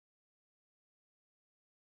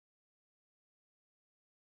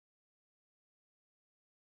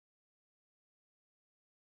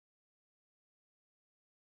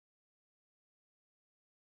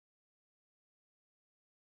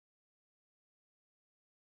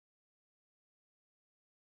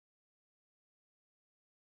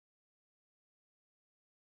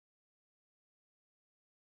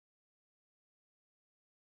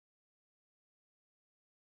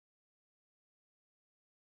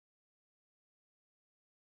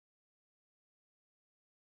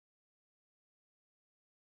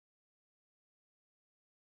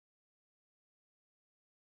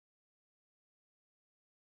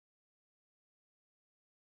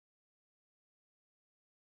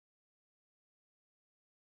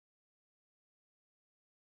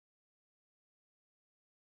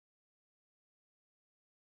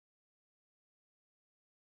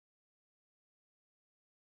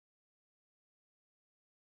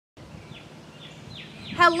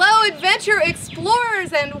Hello, adventure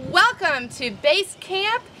explorers, and welcome to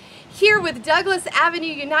Basecamp here with Douglas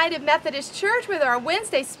Avenue United Methodist Church with our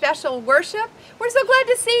Wednesday special worship. We're so glad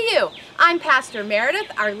to see you. I'm Pastor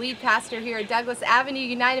Meredith, our lead pastor here at Douglas Avenue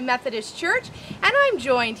United Methodist Church, and I'm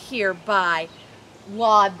joined here by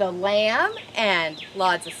Laud the Lamb and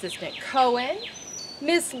Laud's assistant Cohen,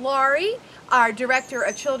 Miss Laurie, our Director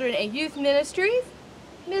of Children and Youth Ministries,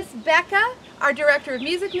 Miss Becca, our Director of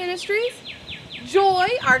Music Ministries, Joy,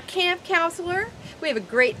 our camp counselor. We have a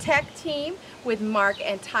great tech team with Mark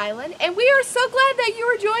and Tylen, and we are so glad that you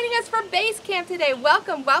are joining us for Basecamp today.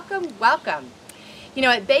 Welcome, welcome, welcome. You know,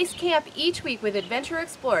 at Basecamp each week with Adventure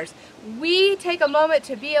Explorers, we take a moment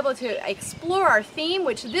to be able to explore our theme,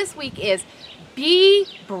 which this week is Be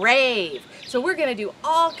Brave. So we're going to do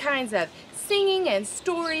all kinds of singing and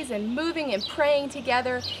stories and moving and praying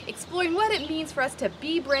together, exploring what it means for us to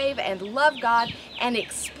be brave and love God and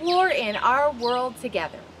explore in our world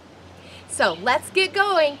together. So let's get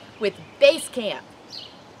going with Basecamp.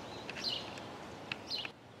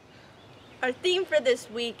 Our theme for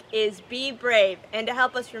this week is Be Brave, and to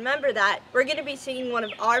help us remember that, we're going to be singing one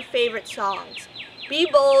of our favorite songs, Be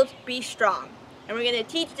Bold, Be Strong. And we're going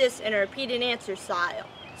to teach this in a repeat and answer style.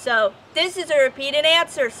 So this is a repeat and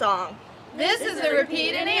answer song. This is a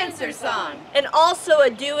repeat and answer song. And also a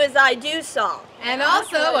do as I do song. And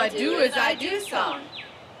also a do as I do song.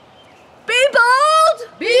 Be bold!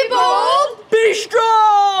 Be bold! Be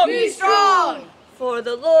strong! Be strong! For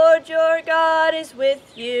the Lord your God is with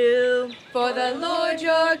you. For the Lord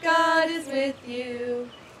your God is with you.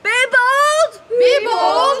 Be bold! Be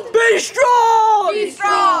bold! Be strong! Be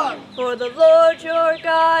strong! For the Lord your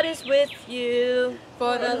God is with you.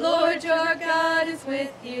 For the Lord your God is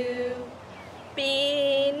with you.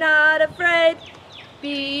 Be not afraid.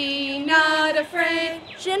 Be not afraid.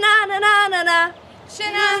 Sha-na-na-na-na-na.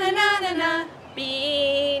 Sha-na-na-na-na-na.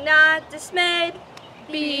 Be not dismayed.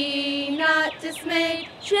 Be not dismayed.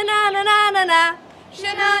 Sha-na-na-na-na-na.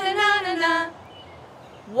 Sha-na-na-na-na-na.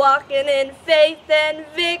 Walking in faith and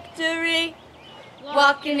victory.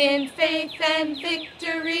 Walking in faith and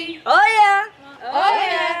victory. Oh yeah. Oh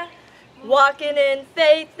yeah. Walking in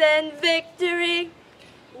faith and victory.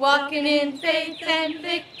 Walking in faith and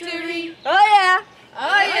victory. Oh yeah.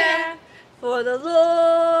 Oh yeah. For the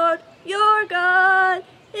Lord your God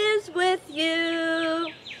is with you.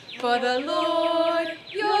 For the Lord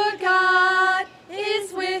your God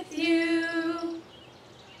is with you.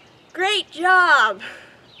 Great job.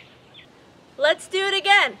 Let's do it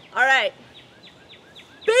again. All right.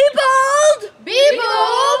 Be bold. Be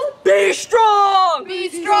bold. Be strong. Be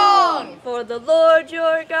strong. For the Lord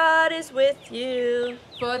your God is with you.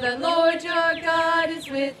 For the Lord your God is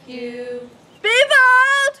with you. Be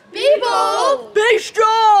bold. Be bold. Be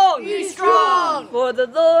strong. Be strong. For the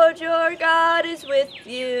Lord your God is with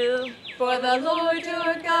you. For the Lord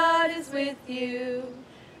your God is with you.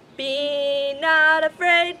 Be not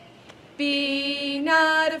afraid. Be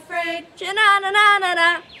not afraid.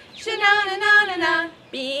 Sha-na-na-na-na-na. Sha-na-na-na-na-na.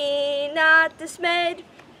 Be not dismayed.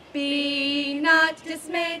 Be not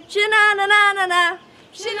dismayed. Sha-na-na-na-na-na.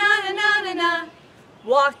 Sha-na-na-na-na-na.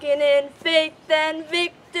 Walking in faith and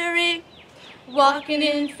victory. Walking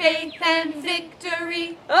in faith and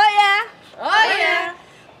victory. Oh yeah. Oh yeah.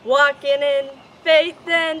 Walking in faith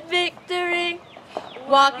and victory.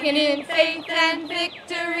 Walking in faith and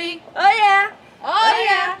victory. Oh yeah. Oh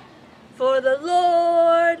yeah. For the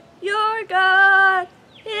Lord your God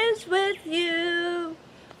is with you.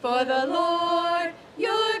 For the Lord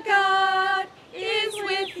your God is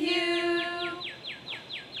with you.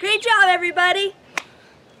 Great job, everybody.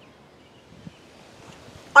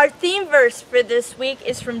 Our theme verse for this week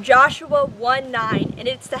is from Joshua 1:9, and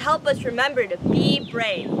it's to help us remember to be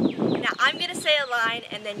brave. Now, I'm going to say a line,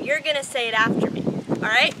 and then you're going to say it after me. All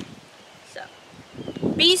right? So,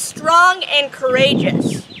 be strong and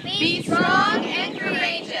courageous. Be strong and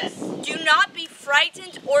courageous. Do not be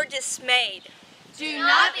frightened or dismayed. Do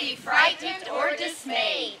not be frightened or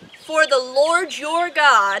dismayed. For the Lord your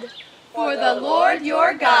God For the Lord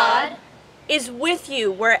your God is with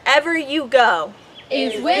you wherever you go.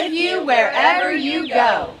 is with you wherever you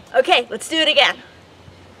go. Okay, let's do it again.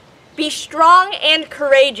 Be strong and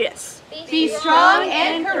courageous. Be strong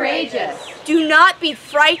and courageous. Do not be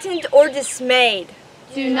frightened or dismayed.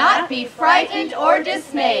 Do not be frightened or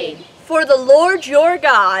dismayed. For the Lord your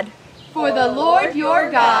God For the Lord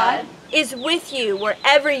your God is with you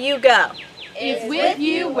wherever you go. is with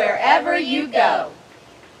you wherever you go.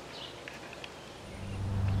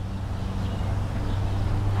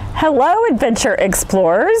 Hello, adventure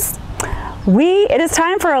explorers. It is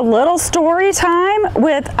time for a little story time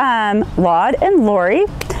with Laud and Laurie.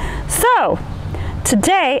 So,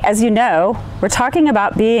 Today, as you know, we're talking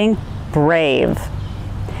about being brave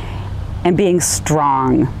and being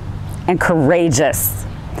strong and courageous.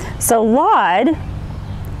 So Laud,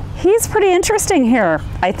 he's pretty interesting here,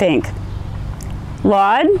 I think.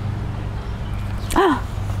 Laud?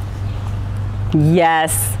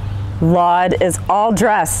 Yes, Laud is all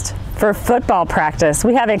dressed for football practice.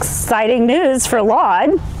 We have exciting news for Laud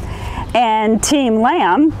and Team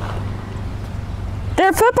Lamb.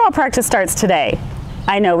 Their football practice starts today.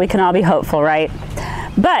 I know we can all be hopeful, right?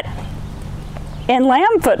 But in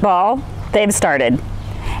Lamb football, they've started.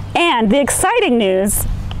 And the exciting news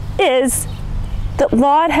is that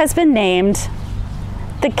Laud has been named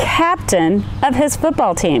the captain of his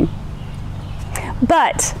football team.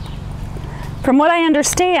 But from what I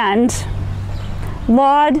understand,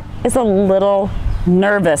 Laud is a little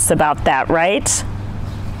nervous about that, right?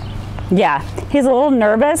 Yeah, he's a little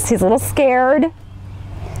nervous, he's a little scared.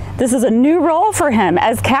 This is a new role for him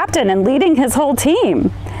as captain and leading his whole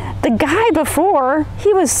team. The guy before,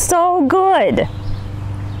 he was so good.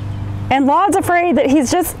 And Laud's afraid that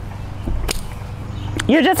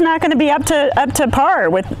you're just not going to be up to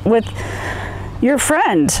par with your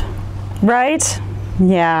friend, right?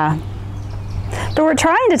 Yeah. But we're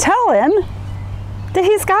trying to tell him that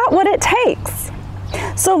he's got what it takes.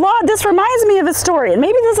 So Laud, this reminds me of a story, and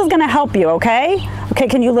maybe this is going to help you, okay? Okay,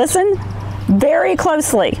 can you listen very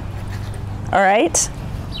closely? All right?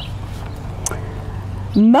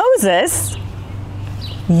 Moses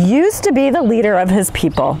used to be the leader of his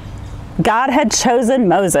people. God had chosen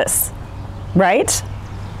Moses, right?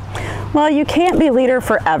 Well, you can't be leader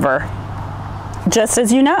forever, just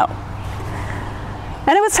as you know.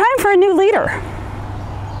 And it was time for a new leader.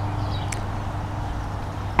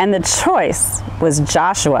 And the choice was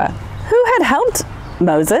Joshua, who had helped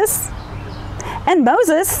Moses. And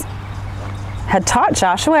Moses had taught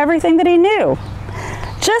Joshua everything that he knew.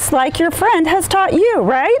 Just like your friend has taught you,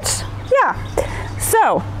 right? Yeah.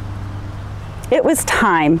 So, it was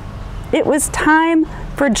time. It was time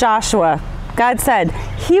for Joshua. God said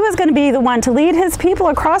he was going to be the one to lead his people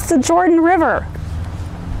across the Jordan River.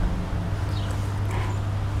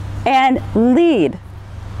 And lead.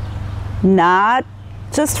 Not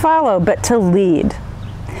just follow, but to lead.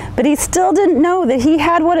 But he still didn't know that he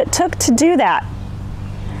had what it took to do that.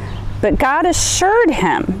 But God assured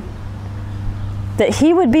him that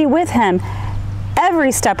he would be with him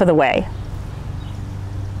every step of the way,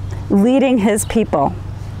 leading his people.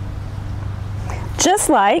 Just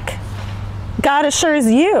like God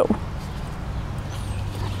assures you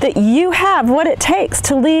that you have what it takes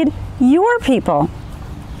to lead your people.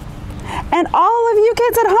 And all of you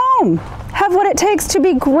kids at home have what it takes to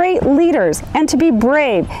be great leaders and to be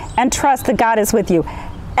brave and trust that God is with you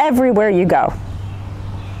everywhere you go.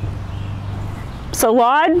 So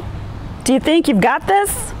Laud, do you think you've got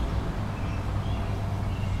this?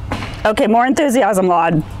 Okay, more enthusiasm,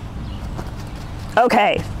 Laud.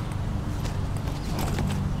 Okay.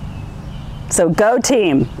 So go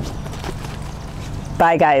team.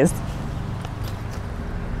 Bye, guys.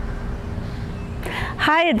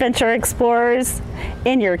 Hi, Adventure Explorers.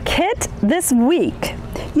 In your kit this week,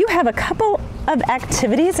 you have a couple of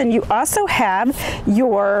activities, and you also have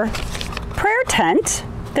your prayer tent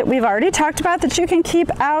that we've already talked about that you can keep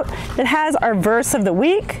out, that has our verse of the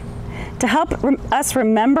week to help us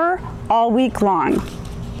remember all week long.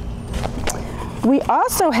 We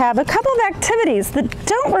also have a couple of activities that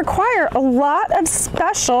don't require a lot of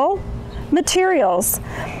special materials.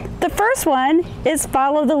 The first one is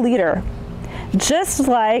follow the leader. Just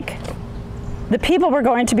like the people were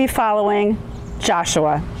going to be following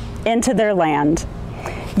Joshua into their land.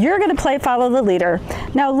 You're going to play follow the leader.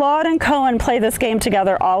 Now, Laud and Cohen play this game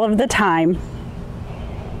together all of the time.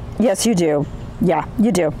 Yes, you do. Yeah,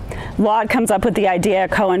 you do. Laud comes up with the idea,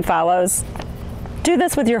 Cohen follows. Do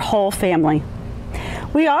this with your whole family.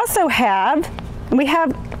 We also have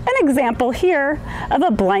an example here of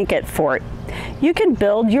a blanket fort. You can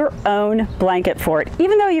build your own blanket fort.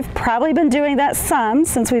 Even though you've probably been doing that some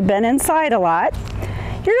since we've been inside a lot,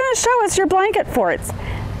 you're going to show us your blanket forts.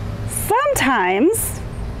 Sometimes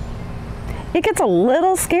it gets a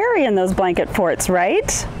little scary in those blanket forts,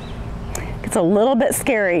 right? It's a little bit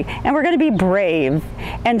scary, and we're going to be brave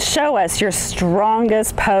and show us your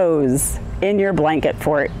strongest pose in your blanket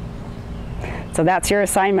fort. So that's your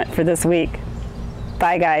assignment for this week.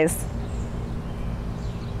 Bye, guys.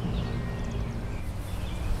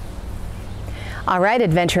 All right,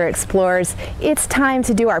 Adventure Explorers, it's time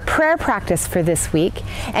to do our prayer practice for this week,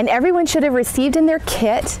 and everyone should have received in their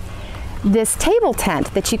kit this table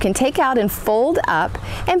tent that you can take out and fold up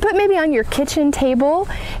and put maybe on your kitchen table,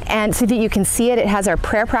 and so that you can see it. It has our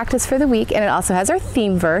prayer practice for the week, and it also has our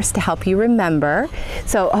theme verse to help you remember.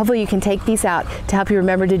 So hopefully you can take these out to help you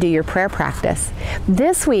remember to do your prayer practice.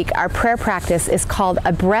 This week our prayer practice is called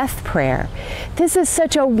a breath prayer. This is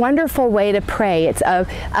such a wonderful way to pray. It's a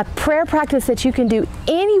prayer practice that you can do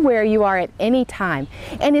anywhere you are at any time,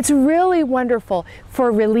 and it's really wonderful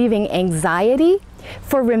for relieving anxiety,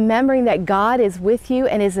 for remembering that God is with you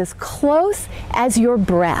and is as close as your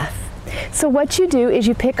breath. So what you do is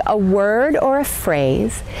you pick a word or a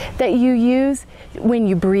phrase that you use when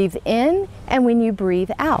you breathe in and when you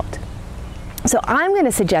breathe out. So I'm going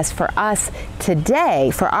to suggest for us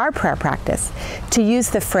today, for our prayer practice, to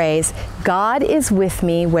use the phrase, God is with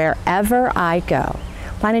me wherever I go.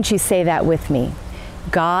 Why don't you say that with me?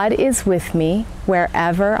 God is with me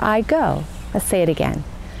wherever I go. Let's say it again.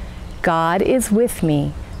 God is with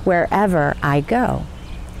me wherever I go.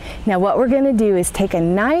 Now what we're going to do is take a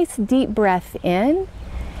nice deep breath in,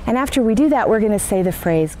 and after we do that, we're going to say the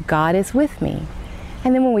phrase, God is with me.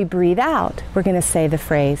 And then when we breathe out, we're going to say the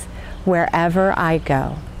phrase, wherever I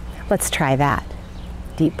go. Let's try that.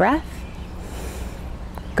 Deep breath.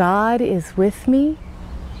 God is with me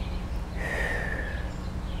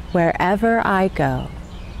wherever I go.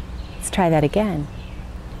 Let's try that again.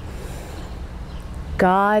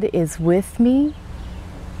 God is with me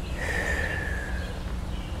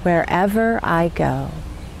wherever I go.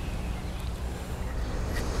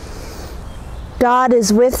 God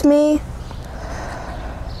is with me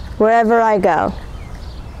wherever I go.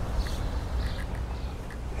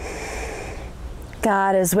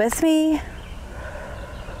 God is with me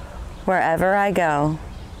wherever I go.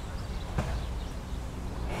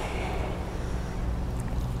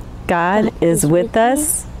 God is with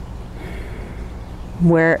us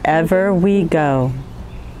wherever we go.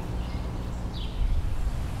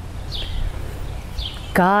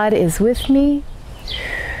 God is with me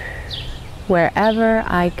wherever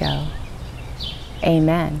I go.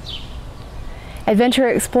 Amen. Adventure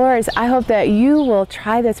Explorers, I hope that you will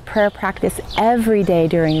try this prayer practice every day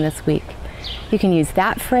during this week. You can use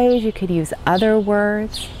that phrase, you could use other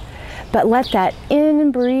words, but let that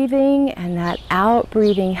in-breathing and that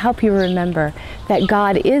out-breathing help you remember that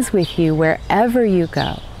God is with you wherever you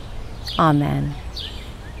go. Amen.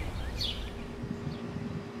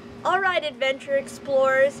 All right, Adventure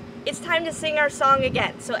Explorers, it's time to sing our song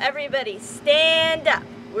again. So everybody stand up.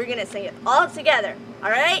 We're going to sing it all together, all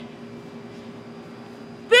right?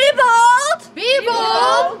 Be bold! Be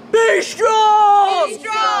bold! Be strong! Be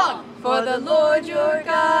strong! For the Lord your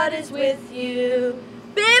God is with you.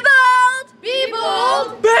 Be bold! Be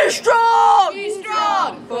bold! Be strong! Be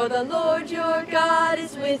strong! For the Lord your God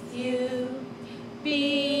is with you.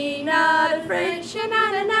 Be not afraid,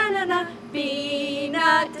 sha-na-na-na-na-na. Be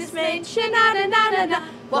not dismayed, sha-na-na-na-na-na.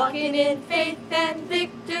 Walking in faith and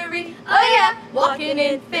victory, oh yeah. Walking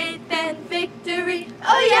in faith and victory,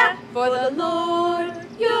 oh yeah. For the Lord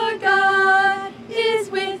your God is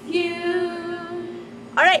with you.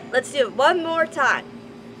 All right, let's do it one more time.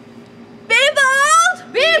 Be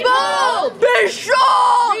bold! Be bold! Be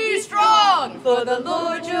strong! Be strong! For the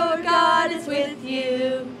Lord your God is with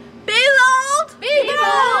you. Be bold! Be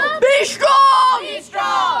bold! Be strong! Be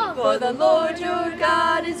strong! For the Lord your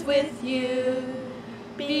God is with you.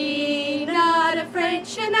 Be not afraid,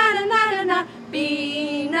 sha-na-na-na-na-na.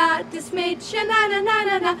 Be not dismayed,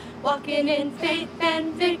 sha-na-na-na-na-na. Walking in faith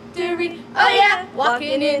and victory, oh yeah.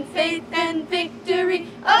 Walking in faith and victory,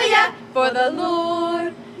 oh yeah. For the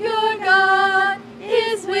Lord your God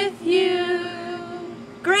is with you.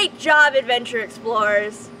 Great job, Adventure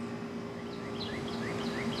Explorers.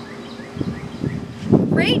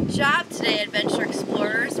 Great job today, Adventure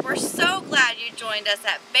Explorers. We're so glad you joined us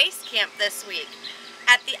at Basecamp this week.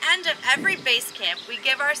 At the end of every Basecamp, we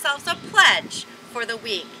give ourselves a pledge for the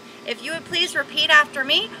week. If you would please repeat after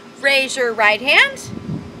me, raise your right hand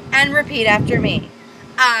and repeat after me.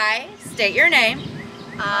 I state your name.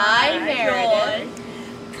 I,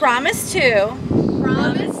 Meredith, Promise to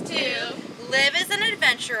promise to live as an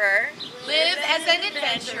adventurer, live as an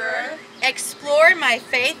adventurer, explore my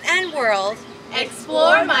faith and world,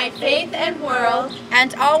 explore my faith and world,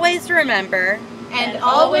 and always remember and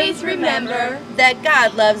always remember that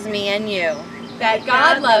God loves me and you. that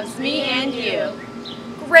God loves me and you.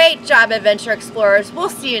 Great job, Adventure Explorers. We'll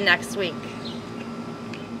see you next week.